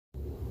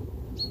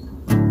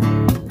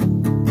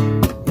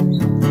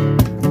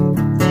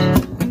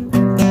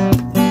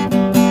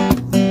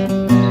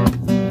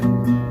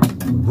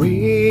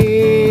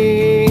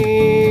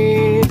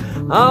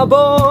are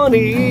born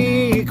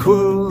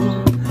equal,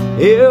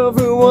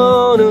 every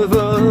one of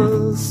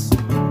us.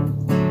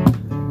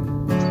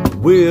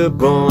 We're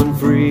born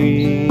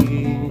free.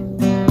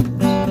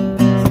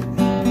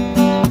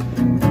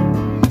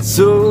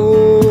 So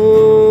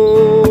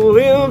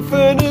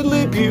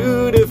infinitely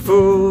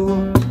beautiful,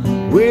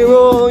 we're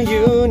all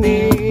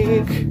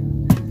unique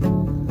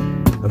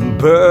and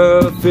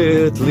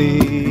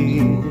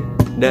perfectly,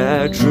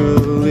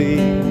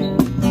 naturally.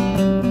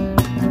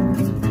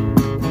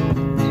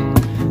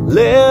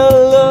 Let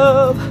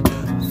love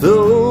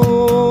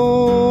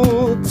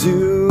flow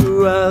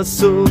to our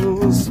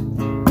souls.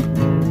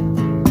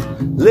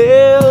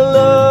 Let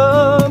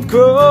love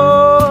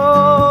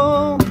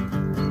grow,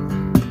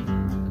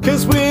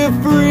 'cause we're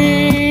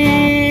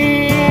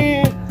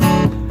free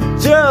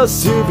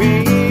just to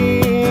be.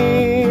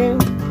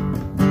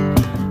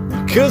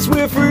 'Cause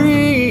we're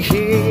free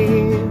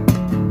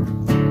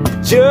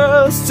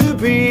just to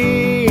be.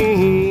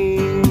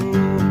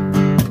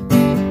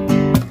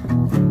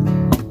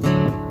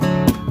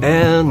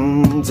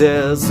 And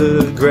as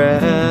the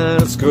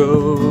grass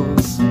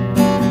grows,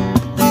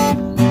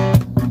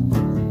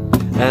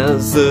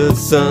 as the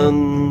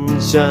sun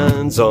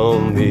shines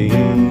on me,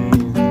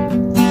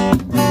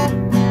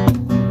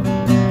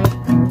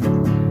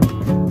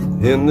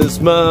 in this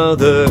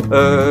Mother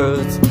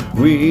Earth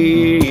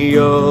we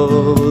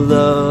all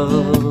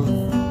love.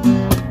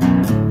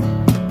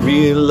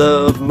 We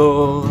love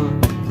more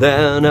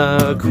than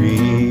our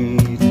greed.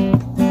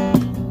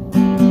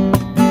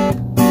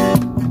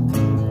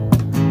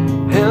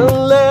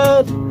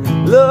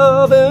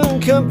 Love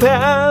and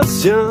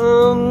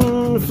compassion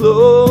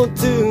flow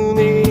to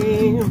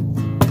me.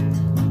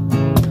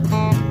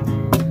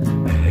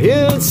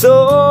 It's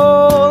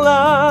all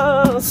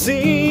I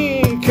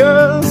see,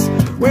 'cause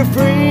we're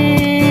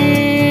free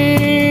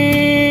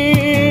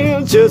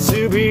just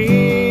to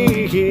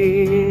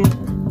be.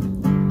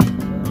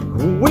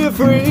 We're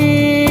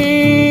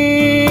free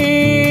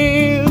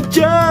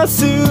just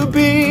to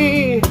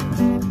be.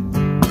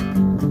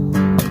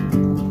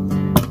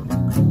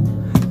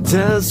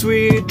 As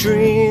we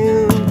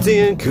dream,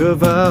 think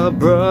of our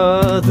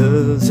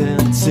brothers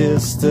and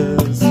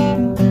sisters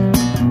and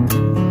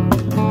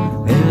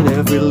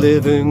every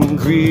living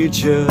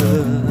creature.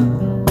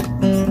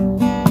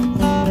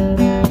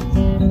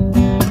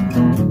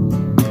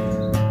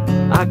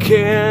 I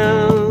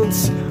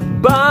can't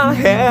buy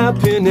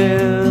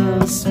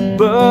happiness,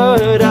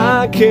 but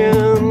I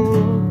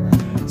can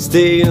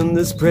stay in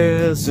this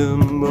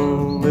present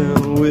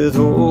moment with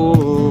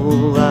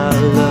all I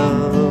love.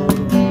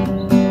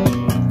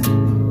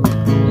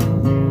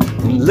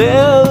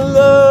 Let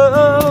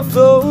love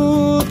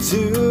flow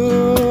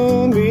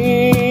to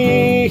me.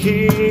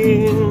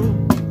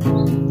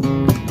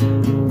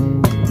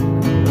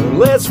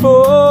 Let's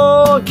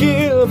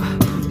forgive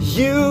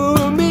you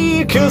and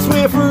me, 'cause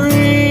we're free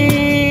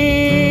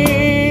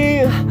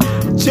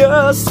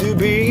just to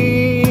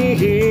be.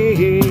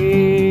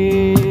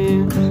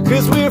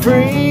 'Cause we're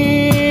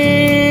free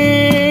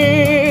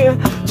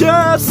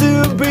just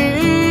to be.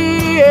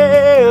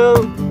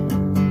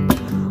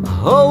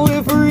 Oh,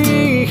 we're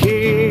free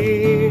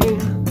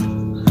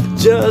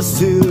just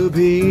to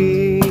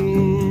be.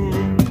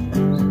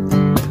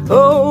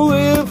 Oh,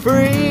 we're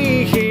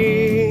free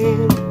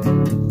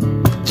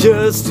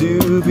just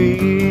to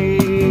be.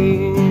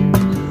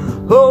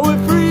 Oh, we're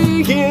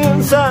free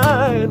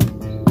inside.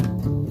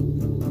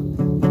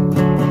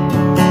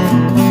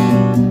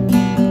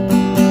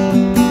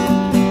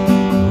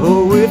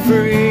 Oh, we're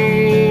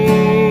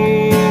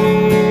free,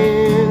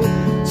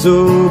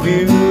 so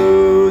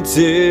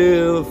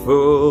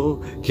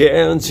beautiful,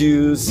 can't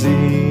you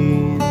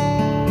see?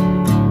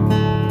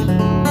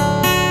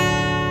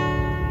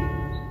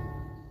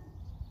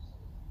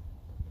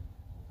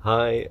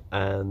 Hi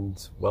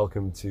and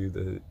welcome to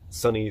the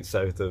sunny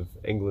south of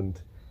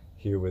England,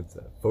 here with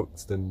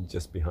Folkestone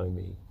just behind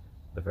me,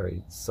 the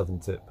very southern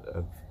tip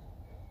of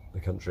the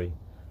country.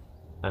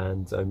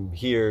 And I'm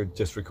here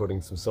just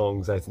recording some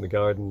songs out in the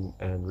garden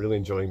and really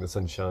enjoying the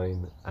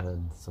sunshine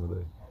and some of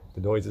the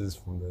noises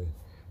from the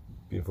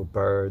beautiful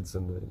birds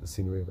and the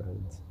scenery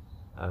around.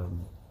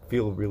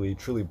 Feel really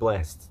truly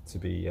blessed to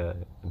be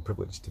and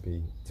privileged to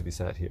be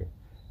sat here.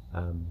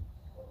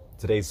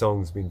 Today's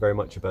song's been very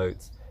much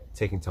about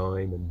taking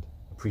time and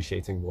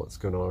appreciating what's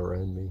going on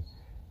around me.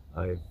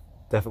 I've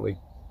definitely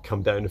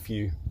come down a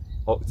few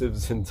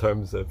octaves in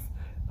terms of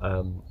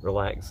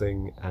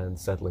relaxing and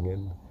settling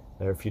in.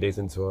 They're a few days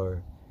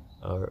into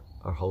our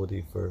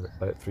holiday for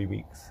about 3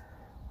 weeks,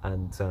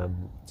 and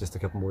just a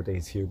couple more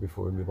days here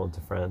before we move on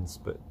to France.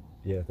 But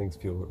yeah, things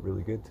feel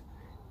really good,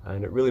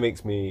 and it really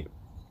makes me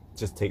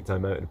just take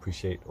time out and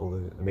appreciate all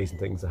the amazing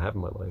things I have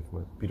in my life,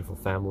 my beautiful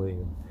family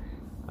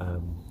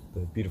and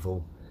the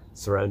beautiful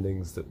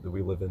surroundings that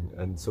we live in,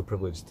 and so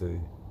privileged to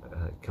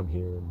come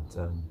here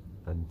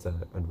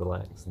and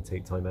relax and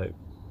take time out.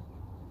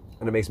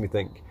 And it makes me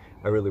think,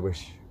 I really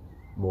wish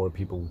more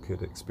people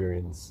could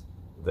experience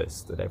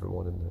this, that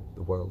everyone in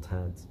the world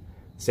had the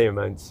same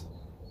amount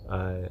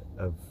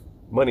of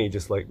money,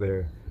 just like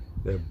they're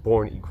they're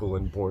born equal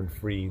and born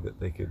free, that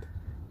they could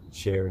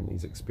share in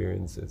these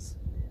experiences.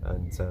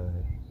 And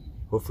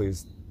hopefully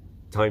as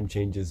time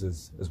changes,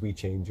 as we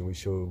change and we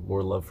show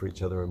more love for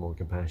each other and more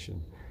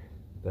compassion,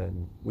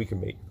 then we can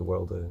make the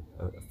world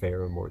a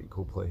fairer and more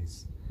equal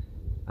place.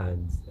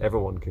 And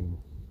everyone can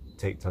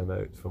take time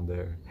out from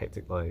their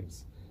hectic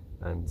lives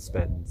and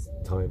spend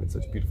time in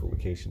such beautiful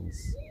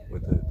locations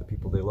with the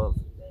people they love.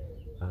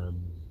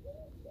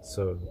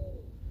 So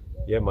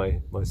yeah,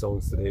 my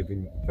songs today have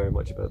been very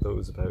much about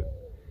those, about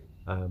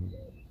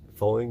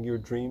following your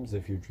dreams.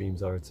 If your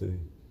dreams are to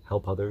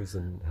help others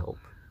and help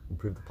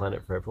improve the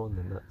planet for everyone,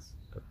 then that's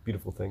a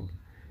beautiful thing.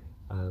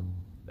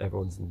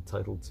 Everyone's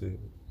entitled to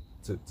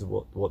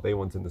what they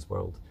want in this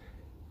world.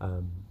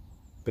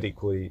 But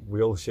equally,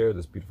 we all share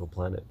this beautiful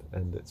planet,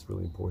 and it's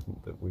really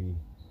important that we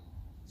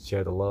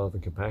share the love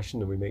and compassion,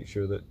 and we make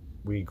sure that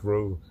we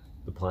grow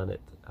the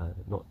planet,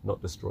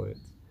 not destroy it.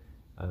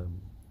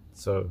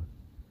 So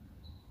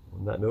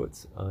on that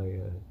note, I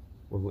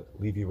will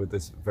leave you with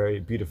this very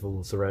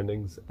beautiful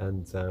surroundings,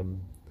 and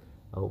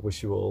I'll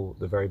wish you all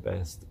the very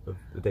best of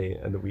the day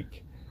and the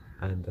week,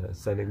 and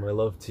sending my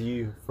love to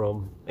you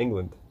from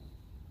England.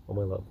 All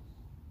my love.